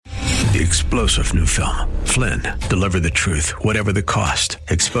The explosive new film, Flynn, deliver the truth, whatever the cost.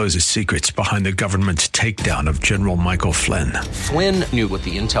 Exposes secrets behind the government's takedown of General Michael Flynn. Flynn knew what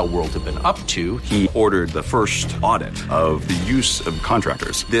the intel world had been up to. He ordered the first audit of the use of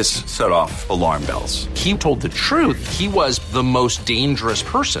contractors. This set off alarm bells. He told the truth. He was the most dangerous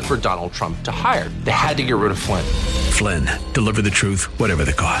person for Donald Trump to hire. They had to get rid of Flynn. Flynn, deliver the truth, whatever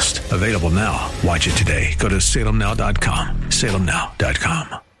the cost. Available now. Watch it today. Go to salemnow.com.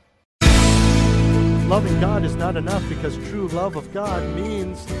 salemnow.com. Loving God is not enough because true love of God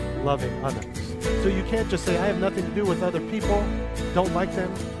means loving others. So you can't just say, I have nothing to do with other people, don't like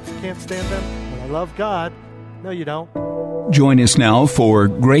them, can't stand them, but I love God. No, you don't. Join us now for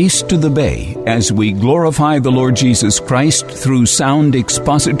Grace to the Bay as we glorify the Lord Jesus Christ through sound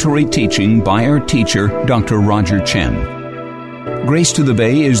expository teaching by our teacher, Dr. Roger Chen. Grace to the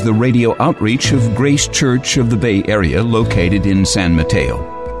Bay is the radio outreach of Grace Church of the Bay Area located in San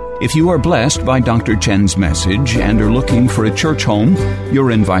Mateo. If you are blessed by Dr. Chen's message and are looking for a church home, you're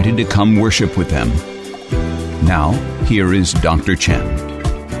invited to come worship with them. Now, here is Dr. Chen.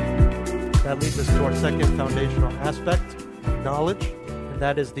 That leads us to our second foundational aspect, knowledge, and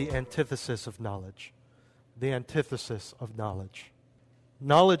that is the antithesis of knowledge. The antithesis of knowledge.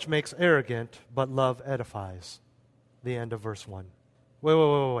 Knowledge makes arrogant, but love edifies. The end of verse 1.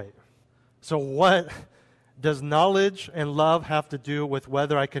 Wait. So what does knowledge and love have to do with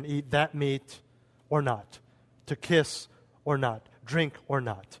whether I can eat that meat or not? To kiss or not? Drink or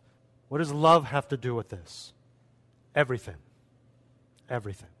not? What does love have to do with this? Everything.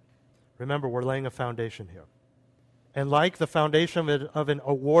 Everything. Remember, we're laying a foundation here. And like the foundation of an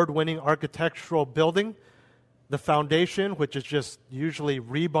award-winning architectural building, the foundation, which is just usually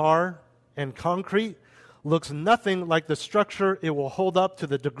rebar and concrete, looks nothing like the structure it will hold up to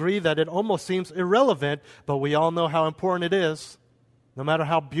the degree that it almost seems irrelevant, but we all know how important it is. No matter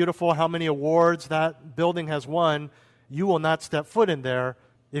how beautiful, how many awards that building has won, you will not step foot in there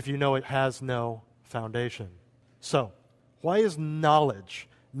if you know it has no foundation. So, why is knowledge,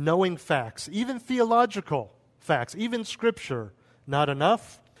 knowing facts, even theological facts, even Scripture, not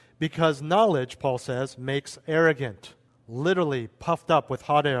enough? Because knowledge, Paul says, makes arrogant, literally puffed up with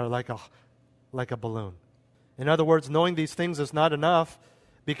hot air like a balloon. In other words, knowing these things is not enough,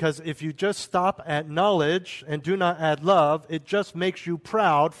 because if you just stop at knowledge and do not add love, it just makes you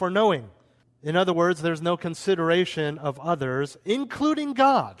proud for knowing. In other words, there's no consideration of others, including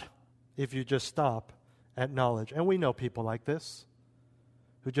God, if you just stop at knowledge. And we know people like this,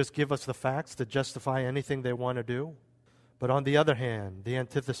 who just give us the facts to justify anything they want to do. But on the other hand, the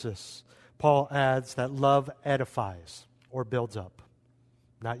antithesis, Paul adds that love edifies or builds up.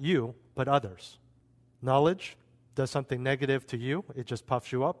 Not you, but others. Knowledge does something negative to you, it just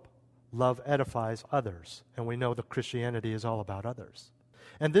puffs you up. Love edifies others. And we know that Christianity is all about others.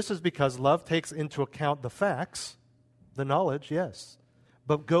 And this is because love takes into account the facts, the knowledge, yes,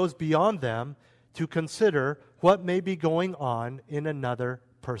 but goes beyond them to consider what may be going on in another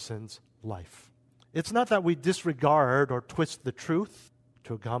person's life. It's not that we disregard or twist the truth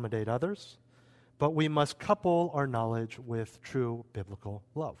to accommodate others, but we must couple our knowledge with true biblical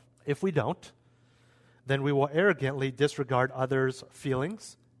love. If we don't, then we will arrogantly disregard others'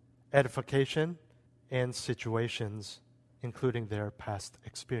 feelings, edification, and situations, including their past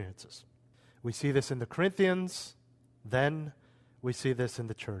experiences. We see this in the Corinthians, then we see this in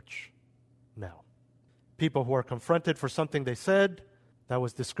the church now. People who are confronted for something they said that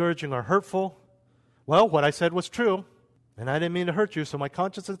was discouraging or hurtful. Well, what I said was true, and I didn't mean to hurt you, so my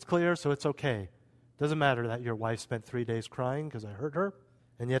conscience is clear, so it's okay. Doesn't matter that your wife spent 3 days crying because I hurt her.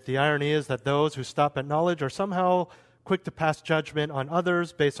 And yet the irony is that those who stop at knowledge are somehow quick to pass judgment on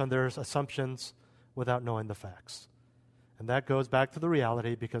others based on their assumptions without knowing the facts. And that goes back to the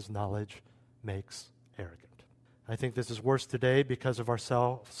reality because knowledge makes arrogant. I think this is worse today because of our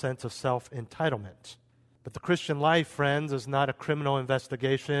sense of self-entitlement. But the Christian life, friends, is not a criminal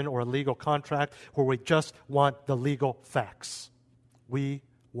investigation or a legal contract where we just want the legal facts. We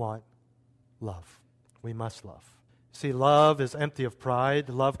want love. We must love. See, love is empty of pride.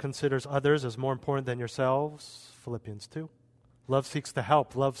 Love considers others as more important than yourselves. Philippians 2. Love seeks to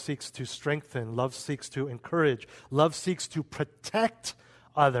help. Love seeks to strengthen. Love seeks to encourage. Love seeks to protect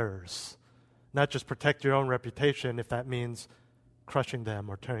others. Not just protect your own reputation if that means crushing them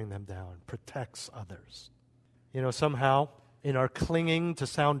or tearing them down. Protects others. You know, somehow, in our clinging to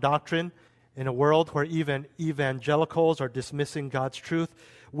sound doctrine, in a world where even evangelicals are dismissing God's truth,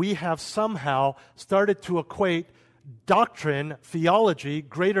 we have somehow started to equate doctrine, theology,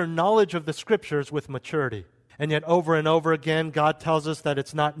 greater knowledge of the Scriptures with maturity. And yet over and over again, God tells us that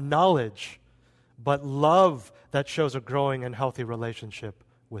it's not knowledge, but love that shows a growing and healthy relationship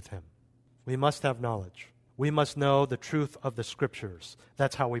with Him. We must have knowledge. We must know the truth of the Scriptures.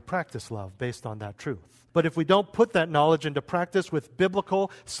 That's how we practice love, based on that truth. But if we don't put that knowledge into practice with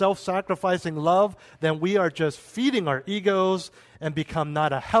biblical, self-sacrificing love, then we are just feeding our egos and become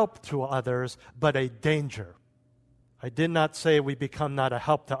not a help to others, but a danger. I did not say we become not a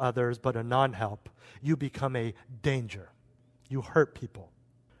help to others, but a non-help. You become a danger. You hurt people.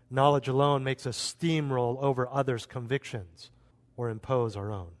 Knowledge alone makes us steamroll over others' convictions or impose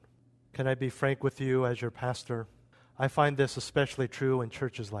our own. Can I be frank with you as your pastor? I find this especially true in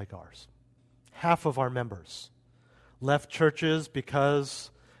churches like ours. Half of our members left churches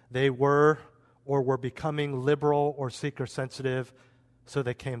because they were or were becoming liberal or seeker-sensitive, so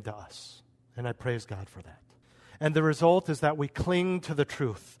they came to us. And I praise God for that. And the result is that we cling to the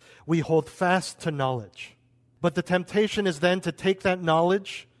truth. We hold fast to knowledge. But the temptation is then to take that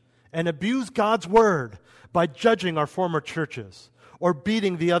knowledge and abuse God's word by judging our former churches or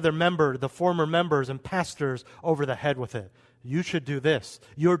beating the former members and pastors over the head with it. You should do this.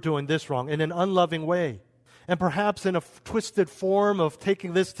 You're doing this wrong, in an unloving way. And perhaps in a twisted form of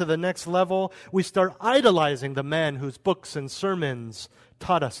taking this to the next level, we start idolizing the men whose books and sermons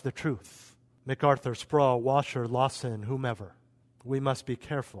taught us the truth. MacArthur, Sproul, Washer, Lawson, whomever. We must be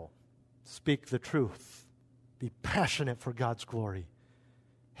careful. Speak the truth. Be passionate for God's glory.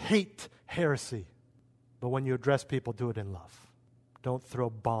 Hate heresy. But when you address people, do it in love. Don't throw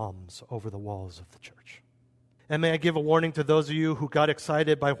bombs over the walls of the church. And may I give a warning to those of you who got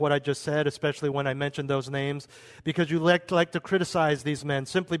excited by what I just said, especially when I mentioned those names, because you like to criticize these men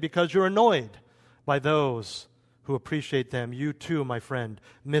simply because you're annoyed by those who appreciate them. You too, my friend,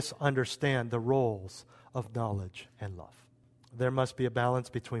 misunderstand the roles of knowledge and love. There must be a balance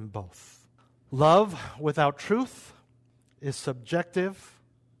between both. Love without truth is subjective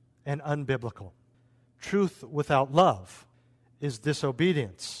and unbiblical. Truth without love is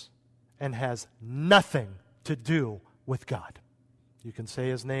disobedience and has nothing to do with God. You can say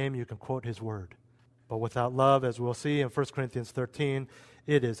His name, you can quote His word. But without love, as we'll see in 1 Corinthians 13,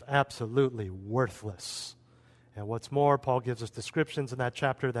 it is absolutely worthless. And what's more, Paul gives us descriptions in that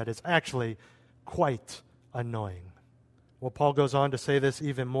chapter that is actually quite annoying. Well, Paul goes on to say this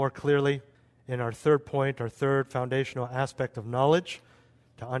even more clearly in our third point, our third foundational aspect of knowledge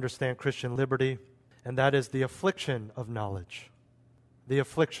to understand Christian liberty, and that is the affliction of knowledge. The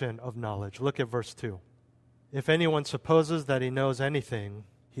affliction of knowledge. Look at verse 2. If anyone supposes that he knows anything,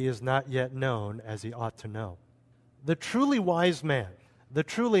 he is not yet known as he ought to know. The truly wise man, the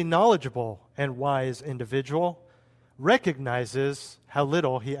truly knowledgeable and wise individual, recognizes how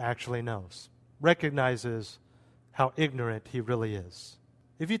little he actually knows, recognizes how ignorant he really is.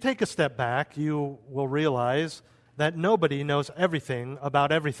 If you take a step back, you will realize that nobody knows everything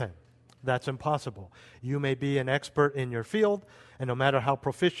about everything. That's impossible. You may be an expert in your field, and no matter how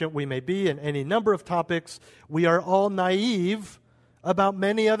proficient we may be in any number of topics, we are all naive about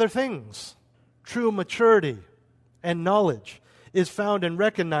many other things. True maturity and knowledge is found in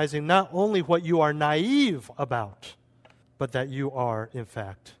recognizing not only what you are naive about, but that you are, in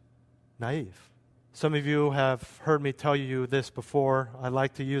fact, naive. Some of you have heard me tell you this before. I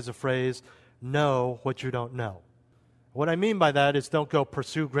like to use the phrase, know what you don't know. What I mean by that is don't go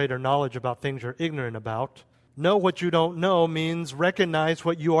pursue greater knowledge about things you're ignorant about. Know what you don't know means recognize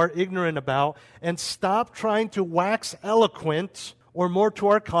what you are ignorant about and stop trying to wax eloquent, or more to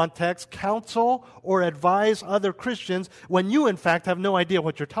our context, counsel or advise other Christians when you in fact have no idea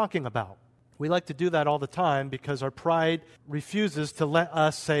what you're talking about. We like to do that all the time because our pride refuses to let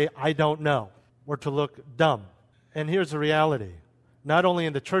us say, I don't know, or to look dumb. And here's the reality. Not only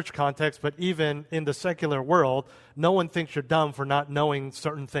in the church context, but even in the secular world, no one thinks you're dumb for not knowing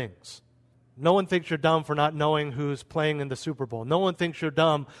certain things. No one thinks you're dumb for not knowing who's playing in the Super Bowl. No one thinks you're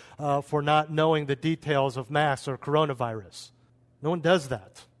dumb for not knowing the details of masks or coronavirus. No one does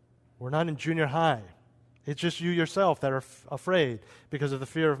that. We're not in junior high. It's just you yourself that are afraid because of the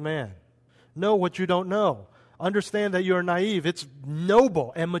fear of man. Know what you don't know. Understand that you're naive. It's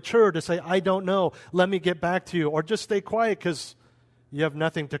noble and mature to say, I don't know. Let me get back to you. Or just stay quiet because you have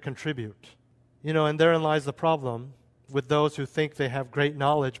nothing to contribute. And therein lies the problem with those who think they have great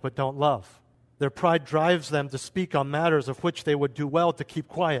knowledge but don't love. Their pride drives them to speak on matters of which they would do well to keep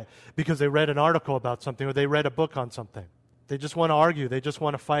quiet because they read an article about something or they read a book on something. They just want to argue. They just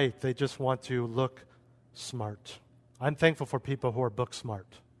want to fight. They just want to look smart. I'm thankful for people who are book smart.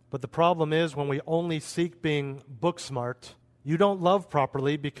 But the problem is when we only seek being book smart, you don't love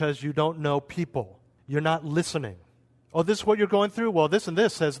properly because you don't know people. You're not listening. Oh, this is what you're going through? Well, this and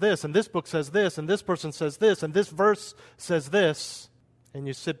this says this, and this book says this, and this person says this, and this verse says this. And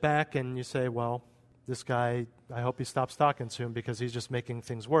you sit back and you say, well, this guy I hope he stops talking soon because he's just making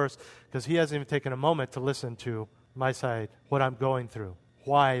things worse, because he hasn't even taken a moment to listen to my side, what I'm going through,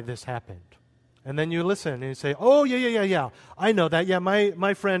 why this happened. And then you listen and you say, oh, yeah, I know that. Yeah,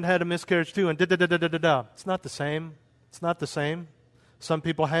 my friend had a miscarriage too, and da-da-da-da-da-da. It's not the same. It's not the same. Some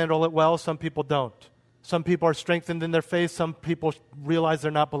people handle it well, some people don't. Some people are strengthened in their faith, some people realize they're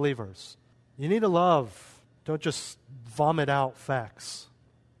not believers. You need to love. Don't just vomit out facts.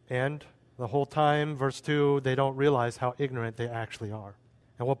 And the whole time, verse 2, they don't realize how ignorant they actually are.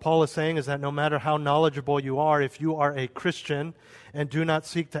 And what Paul is saying is that no matter how knowledgeable you are, if you are a Christian and do not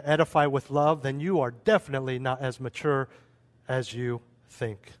seek to edify with love, then you are definitely not as mature as you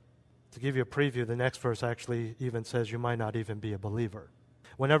think. To give you a preview, the next verse actually even says you might not even be a believer.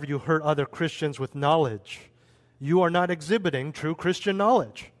 Whenever you hurt other Christians with knowledge, you are not exhibiting true Christian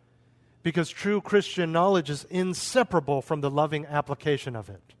knowledge, because true Christian knowledge is inseparable from the loving application of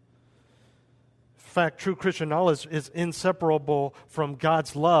it. In fact, true Christian knowledge is inseparable from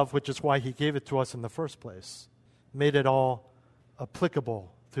God's love, which is why He gave it to us in the first place, made it all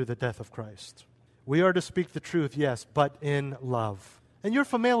applicable through the death of Christ. We are to speak the truth, yes, but in love. And you're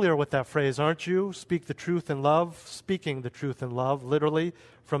familiar with that phrase, aren't you? Speak the truth in love, speaking the truth in love, literally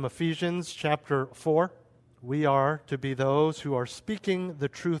from Ephesians chapter 4. We are to be those who are speaking the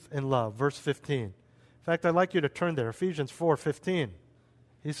truth in love. Verse 15. In fact, I'd like you to turn there, Ephesians 4:15.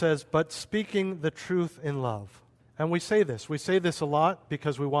 He says, but speaking the truth in love. And we say this a lot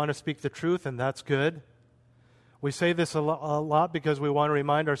because we want to speak the truth, and that's good. We say this a lot because we want to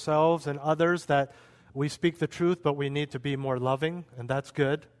remind ourselves and others that we speak the truth, but we need to be more loving, and that's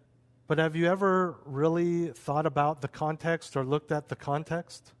good. But have you ever really thought about the context or looked at the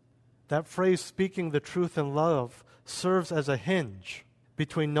context? That phrase, speaking the truth in love, serves as a hinge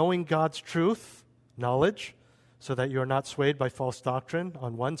between knowing God's truth, knowledge, so that you are not swayed by false doctrine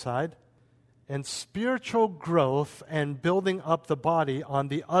on one side, and spiritual growth and building up the body on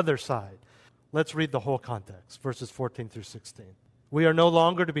the other side. Let's read the whole context, verses 14 through 16. We are no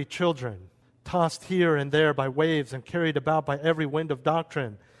longer to be children, tossed here and there by waves and carried about by every wind of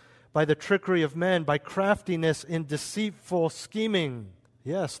doctrine, by the trickery of men, by craftiness in deceitful scheming.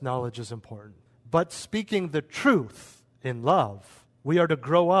 Yes, knowledge is important. But speaking the truth in love, we are to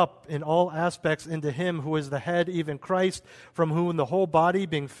grow up in all aspects into Him who is the head, even Christ, from whom the whole body,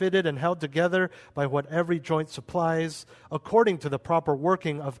 being fitted and held together by what every joint supplies, according to the proper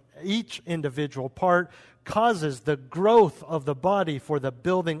working of each individual part, causes the growth of the body for the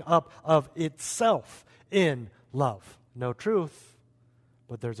building up of itself in love. No truth,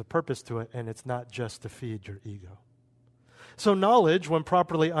 but there's a purpose to it, and it's not just to feed your ego. So knowledge, when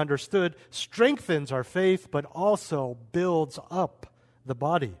properly understood, strengthens our faith, but also builds up the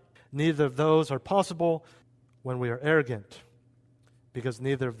body. Neither of those are possible when we are arrogant, because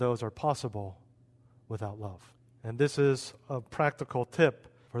neither of those are possible without love. And this is a practical tip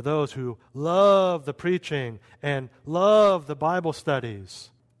for those who love the preaching and love the Bible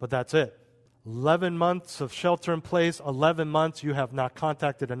studies. But that's it. 11 months of shelter in place, 11 months you have not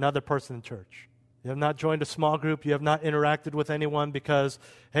contacted another person in church. You have not joined a small group. You have not interacted with anyone because,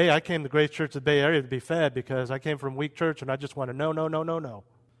 hey, I came to Grace Church of the Bay Area to be fed because I came from weak church and I just want to know. No.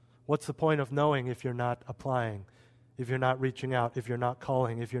 What's the point of knowing if you're not applying, if you're not reaching out, if you're not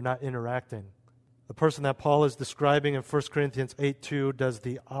calling, if you're not interacting? The person that Paul is describing in 1 Corinthians 8:2 does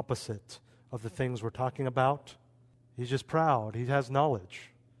the opposite of the things we're talking about. He's just proud. He has knowledge.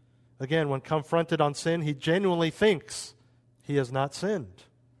 Again, when confronted on sin, he genuinely thinks he has not sinned.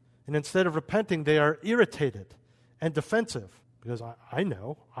 And instead of repenting, they are irritated and defensive because I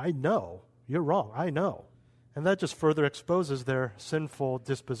know, you're wrong, I know. And that just further exposes their sinful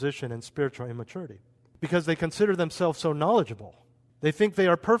disposition and spiritual immaturity because they consider themselves so knowledgeable. They think they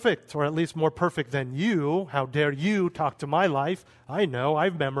are perfect, or at least more perfect than you. How dare you talk to my life? I know,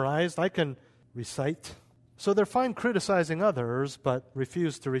 I've memorized, I can recite. So they're fine criticizing others, but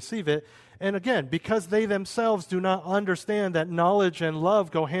refuse to receive it. And again, because they themselves do not understand that knowledge and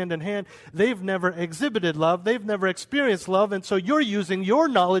love go hand in hand, they've never exhibited love, they've never experienced love, and so you're using your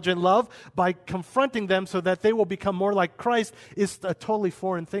knowledge and love by confronting them so that they will become more like Christ is a totally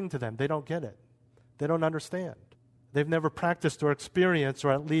foreign thing to them. They don't get it. They don't understand. They've never practiced or experienced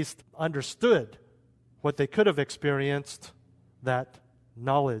or at least understood what they could have experienced, that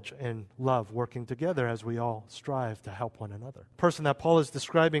knowledge and love working together as we all strive to help one another. The person that Paul is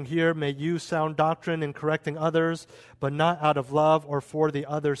describing here may use sound doctrine in correcting others, but not out of love or for the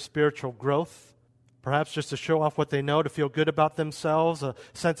other's spiritual growth. Perhaps just to show off what they know, to feel good about themselves, a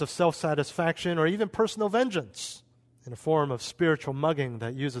sense of self-satisfaction, or even personal vengeance in a form of spiritual mugging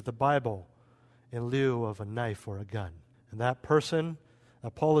that uses the Bible in lieu of a knife or a gun. And that person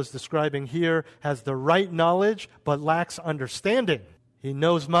that Paul is describing here has the right knowledge but lacks understanding. He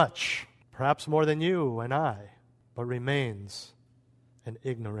knows much, perhaps more than you and I, but remains an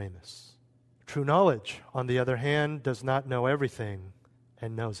ignoramus. True knowledge, on the other hand, does not know everything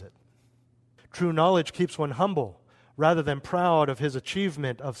and knows it. True knowledge keeps one humble rather than proud of his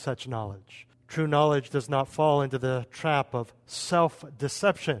achievement of such knowledge. True knowledge does not fall into the trap of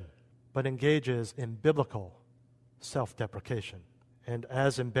self-deception, but engages in biblical self-deprecation. And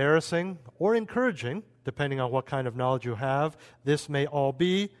as embarrassing or encouraging, depending on what kind of knowledge you have, this may all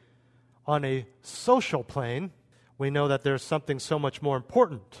be, on a social plane, we know that there's something so much more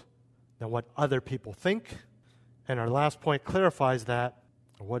important than what other people think. And our last point clarifies that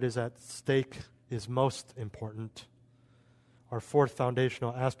what is at stake is most important. Our fourth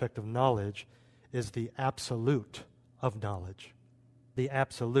foundational aspect of knowledge is the absolute of knowledge. The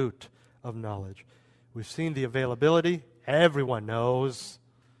absolute of knowledge. We've seen the availability. Everyone knows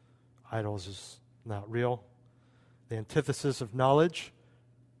idols is not real. The antithesis of knowledge.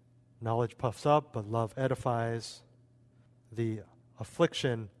 Knowledge puffs up, but love edifies. The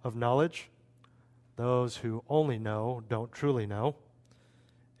affliction of knowledge. Those who only know don't truly know.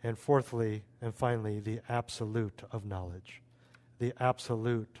 And fourthly and finally, the absolute of knowledge. The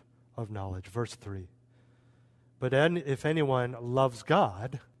absolute of knowledge. Verse 3. But if anyone loves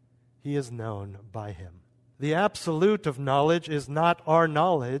God, he is known by him. The absolute of knowledge is not our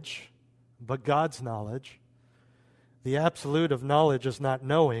knowledge, but God's knowledge. The absolute of knowledge is not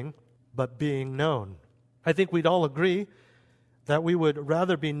knowing, but being known. I think we'd all agree that we would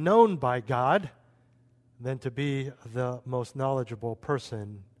rather be known by God than to be the most knowledgeable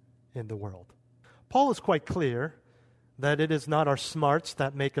person in the world. Paul is quite clear that it is not our smarts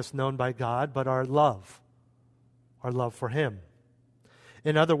that make us known by God, but our love for Him.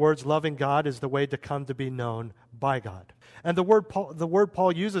 In other words, loving God is the way to come to be known by God. And the word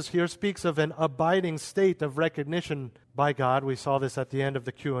Paul uses here speaks of an abiding state of recognition by God. We saw this at the end of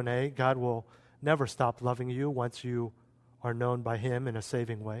the Q&A. God will never stop loving you once you are known by Him in a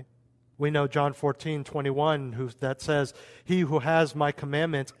saving way. We know John 14:21 that says, "He who has my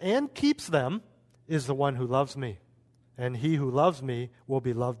commandments and keeps them is the one who loves me. And he who loves me will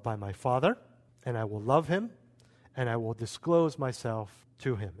be loved by my Father, and I will love him, and I will disclose myself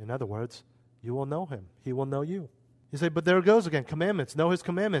to him." In other words, you will know him. He will know you. You say, but there it goes again, commandments. Know his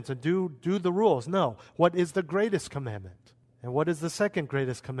commandments and do the rules. No. What is the greatest commandment? And what is the second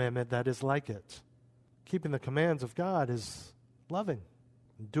greatest commandment that is like it? Keeping the commands of God is loving.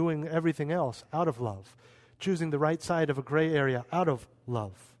 Doing everything else out of love. Choosing the right side of a gray area out of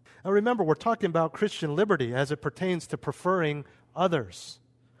love. Now remember, we're talking about Christian liberty as it pertains to preferring others.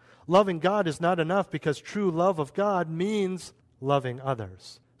 Loving God is not enough because true love of God means loving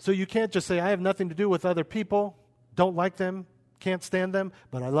others. So you can't just say, I have nothing to do with other people, don't like them, can't stand them,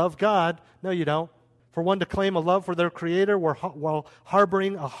 but I love God. No, you don't. For one to claim a love for their Creator while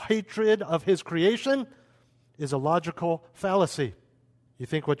harboring a hatred of His creation is a logical fallacy. You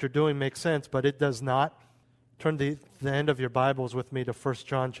think what you're doing makes sense, but it does not. Turn the end of your Bibles with me to 1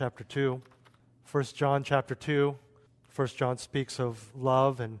 John chapter 2. 1 John chapter 2. 1 John speaks of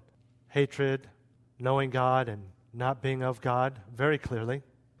love and hatred, knowing God and not being of God very clearly.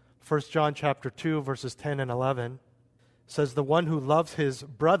 1 John chapter 2, verses 10 and 11 says, "The one who loves his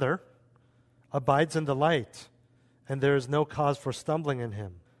brother abides in the light, and there is no cause for stumbling in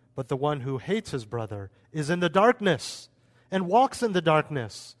him. But the one who hates his brother is in the darkness and walks in the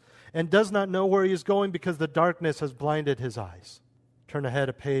darkness and does not know where he is going because the darkness has blinded his eyes." Turn ahead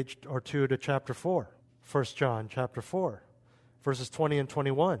a page or two to chapter 4. 1 John chapter 4, verses 20 and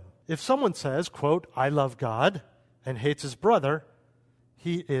 21. If someone says, quote, "I love God," and hates his brother,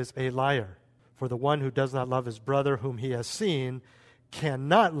 he is a liar. For the one who does not love his brother whom he has seen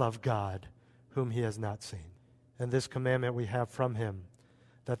cannot love God whom he has not seen. And this commandment we have from him,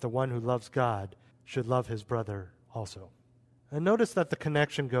 that the one who loves God should love his brother also. And notice that the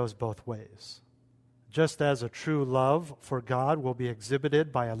connection goes both ways. Just as a true love for God will be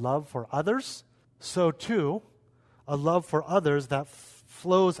exhibited by a love for others, so too, a love for others that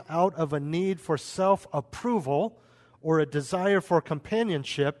flows out of a need for self-approval or a desire for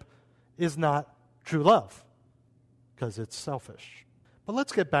companionship is not true love, because it's selfish. But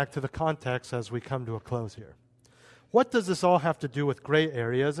let's get back to the context as we come to a close here. What does this all have to do with gray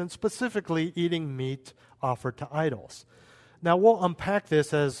areas, and specifically eating meat offered to idols? Now, we'll unpack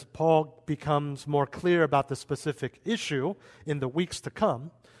this as Paul becomes more clear about the specific issue in the weeks to come.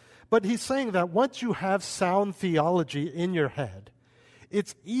 But he's saying that once you have sound theology in your head,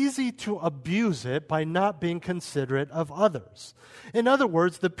 it's easy to abuse it by not being considerate of others. In other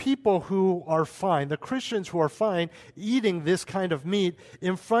words, the people who are fine, the Christians who are fine eating this kind of meat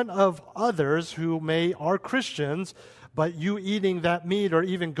in front of others who are Christians, but you eating that meat or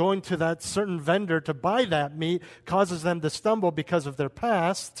even going to that certain vendor to buy that meat causes them to stumble because of their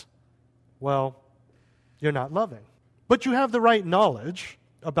past, well, you're not loving. But you have the right knowledge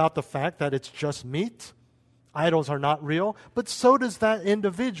about the fact that it's just meat. Idols are not real, but so does that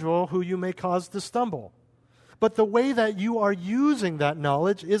individual who you may cause to stumble. But the way that you are using that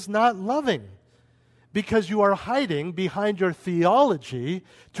knowledge is not loving, because you are hiding behind your theology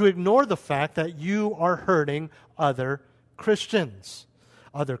to ignore the fact that you are hurting other Christians.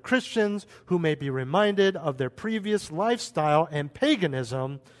 Other Christians who may be reminded of their previous lifestyle and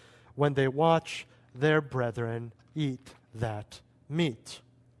paganism when they watch their brethren eat that meat.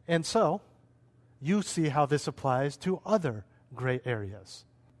 And so, you see how this applies to other gray areas.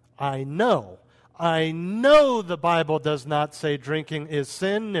 I know the Bible does not say drinking is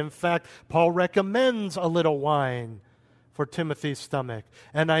sin. In fact, Paul recommends a little wine for Timothy's stomach.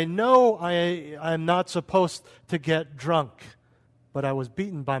 And I know I'm not supposed to get drunk, but I was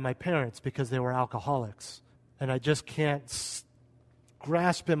beaten by my parents because they were alcoholics. And I just can't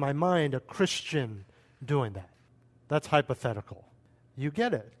grasp in my mind a Christian doing that. That's hypothetical. You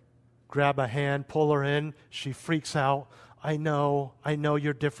get it. Grab a hand, pull her in. She freaks out. I know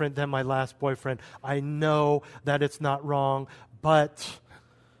you're different than my last boyfriend. I know that it's not wrong, but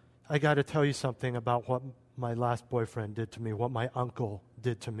I got to tell you something about what my last boyfriend did to me, what my uncle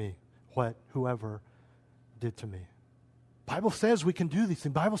did to me, what whoever did to me. Bible says we can do these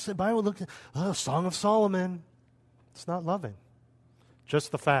things. Bible looks at Song of Solomon. It's not loving.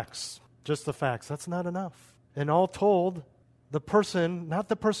 Just the facts. That's not enough. And all told, the person, not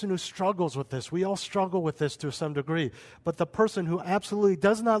the person who struggles with this, we all struggle with this to some degree, but the person who absolutely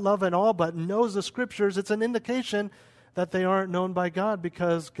does not love at all but knows the Scriptures, it's an indication that they aren't known by God,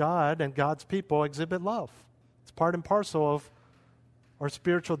 because God and God's people exhibit love. It's part and parcel of our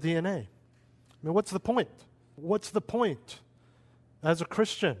spiritual DNA. I mean, what's the point? What's the point as a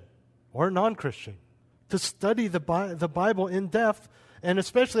Christian or non-Christian to study the Bible in depth, and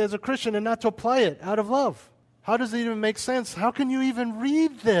especially as a Christian, and not to apply it out of love? How does it even make sense? How can you even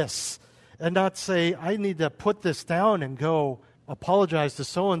read this and not say, I need to put this down and go apologize to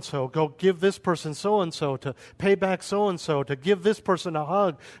so-and-so, go give this person so-and-so, to pay back so-and-so, to give this person a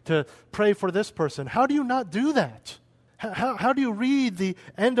hug, to pray for this person? How do you not do that? How do you read the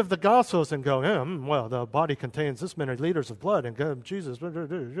end of the Gospels and go, well, the body contains this many liters of blood, and Jesus,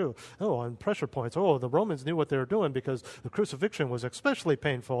 and pressure points. The Romans knew what they were doing because the crucifixion was especially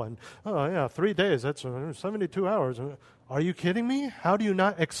painful, and 3 days, that's 72 hours. Are you kidding me? How do you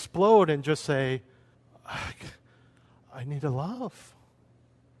not explode and just say, I need to love?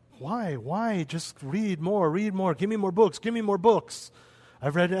 Why? Just read more. Give me more books.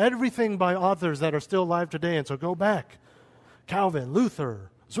 I've read everything by authors that are still alive today, and so go back. Calvin,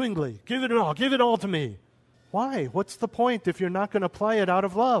 Luther, Zwingli, give it all to me. Why? What's the point if you're not going to apply it out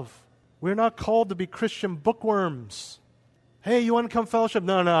of love? We're not called to be Christian bookworms. Hey, you want to come fellowship?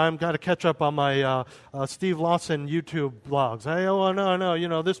 No, I've got to catch up on my Steve Lawson YouTube blogs. Hey,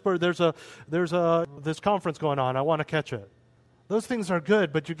 no, there's this conference going on. I want to catch it. Those things are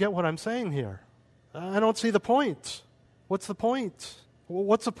good, but you get what I'm saying here. I don't see the point. What's the point?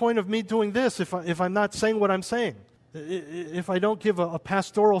 What's the point of me doing this if I'm not saying what I'm saying? If I don't give a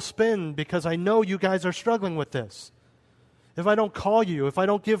pastoral spin because I know you guys are struggling with this? If I don't call you, if I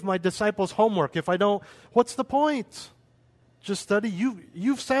don't give my disciples homework, what's the point? Just study.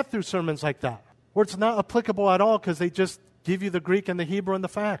 You've sat through sermons like that where it's not applicable at all because they just give you the Greek and the Hebrew and the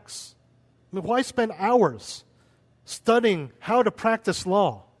facts. I mean, why spend hours studying how to practice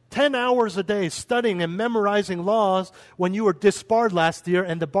law? 10 hours a day studying and memorizing laws when you were disbarred last year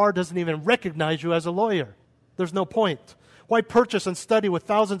and the bar doesn't even recognize you as a lawyer. There's no point. Why purchase and study with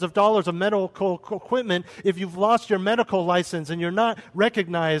thousands of dollars of medical equipment if you've lost your medical license and you're not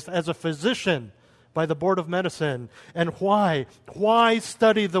recognized as a physician by the Board of Medicine? And why? Why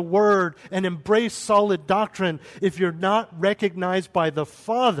study the Word and embrace solid doctrine if you're not recognized by the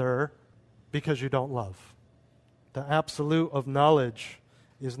Father because you don't love? The absolute of knowledge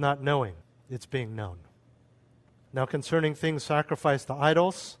is not knowing, it's being known. Now, concerning things sacrificed to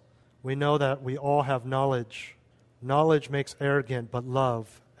idols, we know that we all have knowledge. Knowledge makes arrogant, but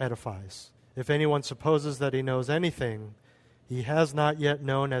love edifies. If anyone supposes that he knows anything, he has not yet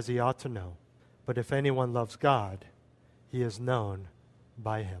known as he ought to know. But if anyone loves God, he is known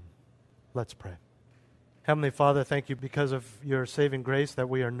by him. Let's pray. Heavenly Father, thank you because of your saving grace that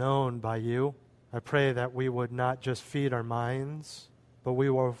we are known by you. I pray that we would not just feed our minds, but we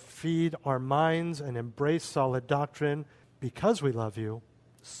will feed our minds and embrace solid doctrine because we love you,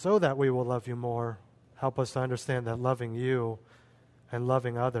 so that we will love you more. Help us to understand that loving you and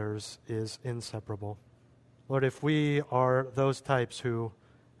loving others is inseparable. Lord, if we are those types who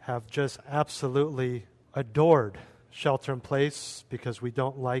have just absolutely adored shelter in place because we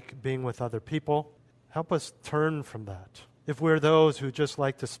don't like being with other people, help us turn from that. If we're those who just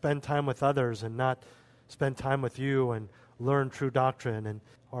like to spend time with others and not spend time with you and learn true doctrine and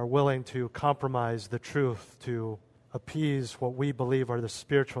are willing to compromise the truth to appease what we believe are the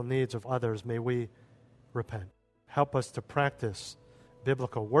spiritual needs of others, may we repent. Help us to practice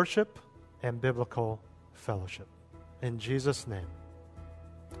biblical worship and biblical fellowship. In Jesus' name,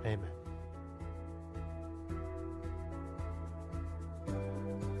 amen.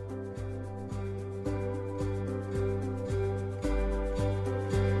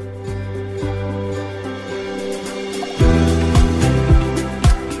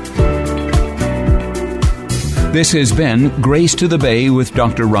 This has been Grace to the Bay with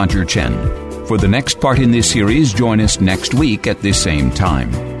Dr. Roger Chen. For the next part in this series, join us next week at this same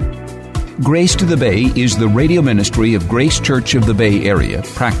time. Grace to the Bay is the radio ministry of Grace Church of the Bay Area,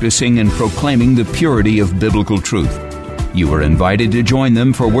 practicing and proclaiming the purity of biblical truth. You are invited to join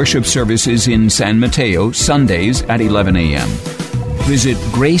them for worship services in San Mateo, Sundays at 11 a.m. Visit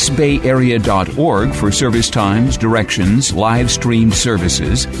gracebayarea.org for service times, directions, live-streamed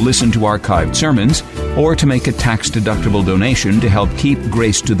services, listen to archived sermons, or to make a tax-deductible donation to help keep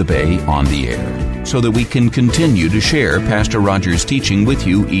Grace to the Bay on the air, so that we can continue to share Pastor Roger's teaching with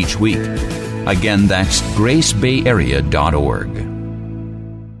you each week. Again, that's gracebayarea.org.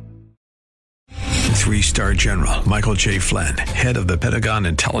 3-star General Michael J. Flynn, head of the Pentagon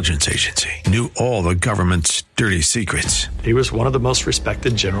Intelligence Agency, knew all the government's dirty secrets. He was one of the most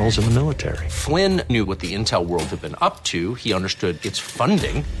respected generals in the military. Flynn knew what the intel world had been up to. He understood its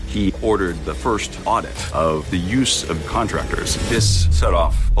funding. He ordered the first audit of the use of contractors. This set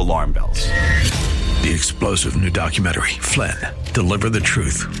off alarm bells. The explosive new documentary, Flynn, Deliver the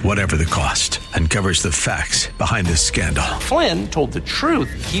Truth, Whatever the Cost, uncovers the facts behind this scandal. Flynn told the truth.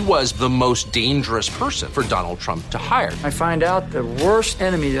 He was the most dangerous person for Donald Trump to hire. I find out the worst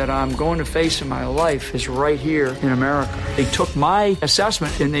enemy that I'm going to face in my life is right here in America. They took my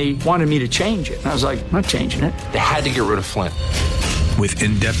assessment and they wanted me to change it. And I was like, I'm not changing it. They had to get rid of Flynn. With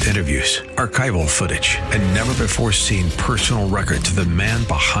in-depth interviews, archival footage, and never-before-seen personal records of the man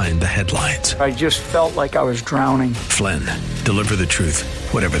behind the headlines. I just felt like I was drowning. Flynn, Deliver the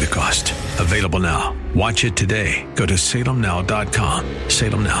Truth, Whatever the Cost. Available now. Watch it today. Go to salemnow.com.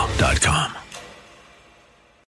 salemnow.com.